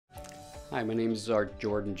Hi, my name is Art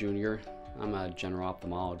Jordan Jr. I'm a general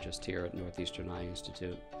ophthalmologist here at Northeastern Eye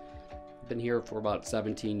Institute. I've been here for about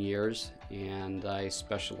 17 years and I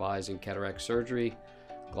specialize in cataract surgery,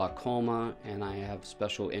 glaucoma, and I have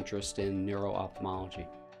special interest in neuro-ophthalmology.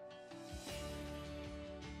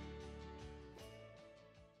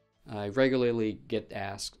 I regularly get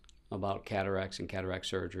asked about cataracts and cataract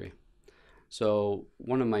surgery. So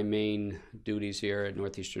one of my main duties here at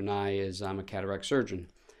Northeastern Eye is I'm a cataract surgeon.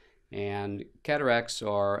 And cataracts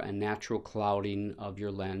are a natural clouding of your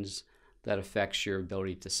lens that affects your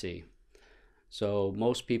ability to see. So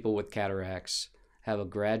most people with cataracts have a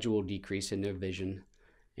gradual decrease in their vision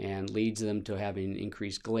and leads them to having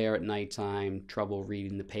increased glare at nighttime, trouble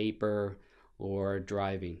reading the paper, or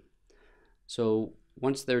driving. So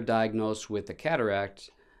once they're diagnosed with a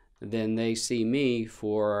cataract, then they see me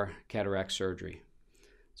for cataract surgery.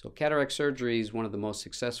 So cataract surgery is one of the most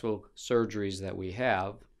successful surgeries that we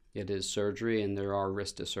have. It is surgery and there are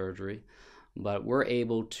risks to surgery, but we're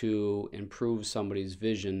able to improve somebody's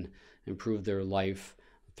vision, improve their life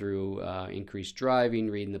through increased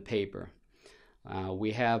driving, reading the paper.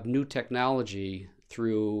 We have new technology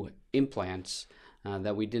through implants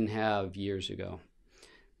that we didn't have years ago.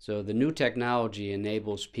 So the new technology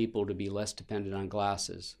enables people to be less dependent on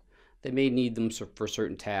glasses. They may need them for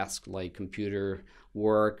certain tasks like computer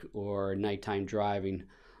work or nighttime driving.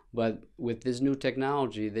 But with this new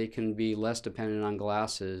technology, they can be less dependent on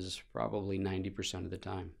glasses probably 90% of the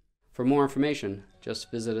time. For more information,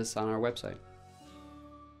 just visit us on our website.